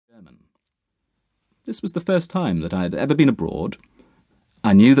This was the first time that I had ever been abroad.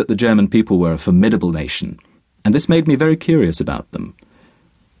 I knew that the German people were a formidable nation, and this made me very curious about them.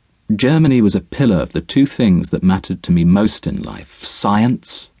 Germany was a pillar of the two things that mattered to me most in life,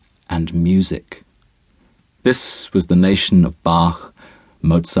 science and music. This was the nation of Bach,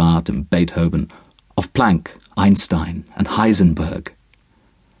 Mozart and Beethoven, of Planck, Einstein and Heisenberg.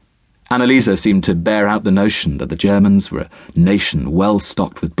 Anneliese seemed to bear out the notion that the Germans were a nation well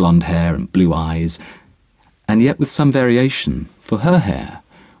stocked with blonde hair and blue eyes, and yet with some variation, for her hair,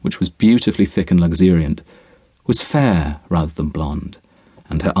 which was beautifully thick and luxuriant, was fair rather than blonde,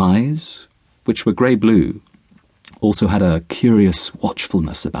 and her eyes, which were grey-blue, also had a curious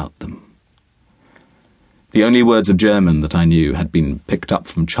watchfulness about them. The only words of German that I knew had been picked up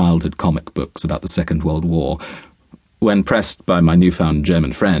from childhood comic books about the Second World War. When pressed by my newfound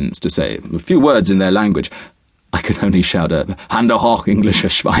German friends to say a few words in their language, I could only shout a "Hände hoch, englischer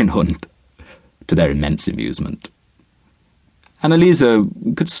Schweinhund," to their immense amusement.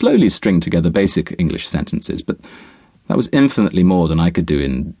 Anneliese could slowly string together basic English sentences, but that was infinitely more than I could do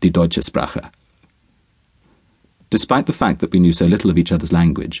in Die Deutsche Sprache. Despite the fact that we knew so little of each other's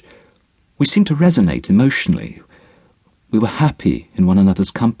language, we seemed to resonate emotionally. We were happy in one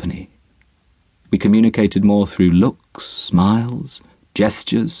another's company. We communicated more through looks, smiles,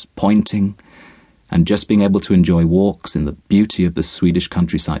 gestures, pointing, and just being able to enjoy walks in the beauty of the Swedish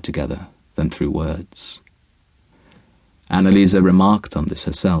countryside together than through words. Anneliese remarked on this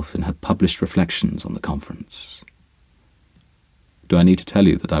herself in her published reflections on the conference. Do I need to tell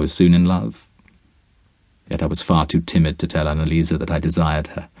you that I was soon in love? Yet I was far too timid to tell Anneliese that I desired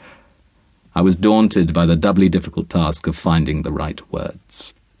her. I was daunted by the doubly difficult task of finding the right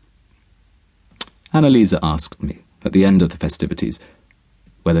words. Anneliese asked me, at the end of the festivities,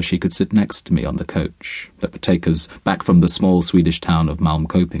 whether she could sit next to me on the coach that would take us back from the small Swedish town of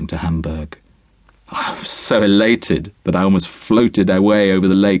Malmköping to Hamburg. I was so elated that I almost floated away over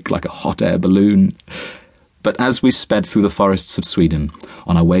the lake like a hot air balloon. But as we sped through the forests of Sweden,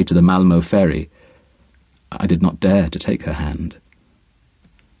 on our way to the Malmö ferry, I did not dare to take her hand.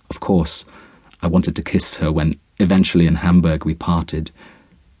 Of course, I wanted to kiss her when, eventually in Hamburg, we parted,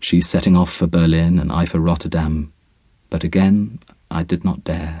 she setting off for Berlin and I for Rotterdam, but again I did not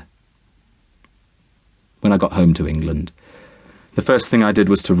dare. When I got home to England, the first thing I did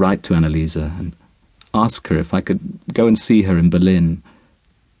was to write to Anneliese and ask her if I could go and see her in Berlin.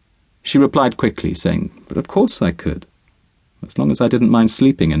 She replied quickly, saying, but of course I could, as long as I didn't mind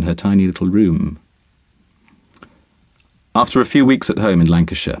sleeping in her tiny little room. After a few weeks at home in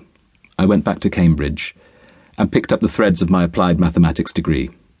Lancashire, I went back to Cambridge and picked up the threads of my applied mathematics degree.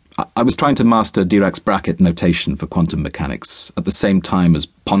 I was trying to master Dirac's bracket notation for quantum mechanics at the same time as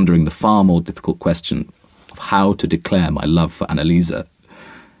pondering the far more difficult question of how to declare my love for Anneliese.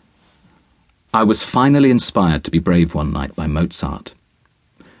 I was finally inspired to be brave one night by Mozart.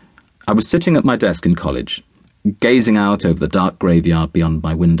 I was sitting at my desk in college, gazing out over the dark graveyard beyond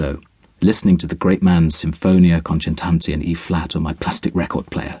my window, listening to the great man's Sinfonia Concertante in E-flat on my plastic record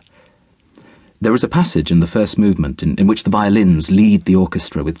player. There is a passage in the first movement in which the violins lead the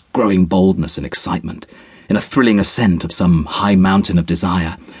orchestra with growing boldness and excitement, in a thrilling ascent of some high mountain of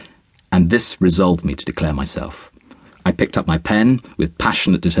desire, and this resolved me to declare myself. I picked up my pen with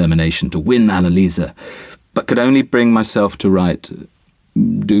passionate determination to win Anneliese, but could only bring myself to write,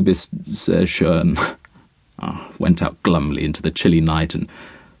 "Du bist sehr schön," went out glumly into the chilly night and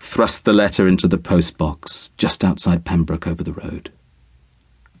thrust the letter into the postbox just outside Pembroke over the road.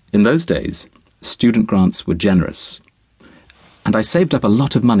 In those days, student grants were generous, and I saved up a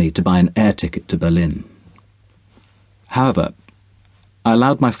lot of money to buy an air ticket to Berlin. However, I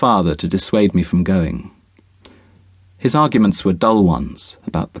allowed my father to dissuade me from going. His arguments were dull ones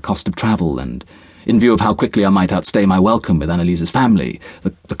about the cost of travel and, in view of how quickly I might outstay my welcome with Anneliese's family,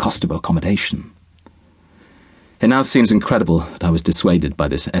 the cost of accommodation. It now seems incredible that I was dissuaded by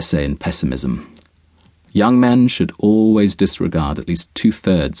this essay in pessimism. Young men should always disregard at least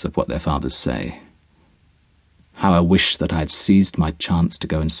 2/3 of what their fathers say. How I wish that I had seized my chance to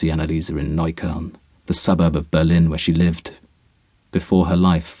go and see Anneliese in Neukölln, the suburb of Berlin where she lived, before her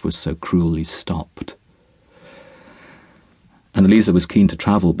life was so cruelly stopped. Anneliese was keen to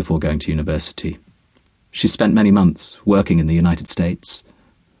travel before going to university. She spent many months working in the United States.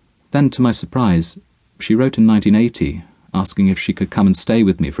 Then, to my surprise, she wrote in 1980, asking if she could come and stay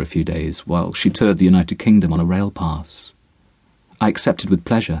with me for a few days while she toured the United Kingdom on a rail pass. I accepted with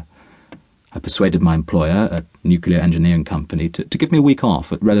pleasure. I persuaded my employer, a nuclear engineering company, to give me a week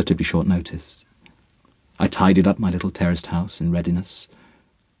off at relatively short notice. I tidied up my little terraced house in readiness.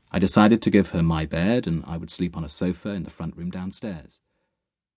 I decided to give her my bed and I would sleep on a sofa in the front room downstairs.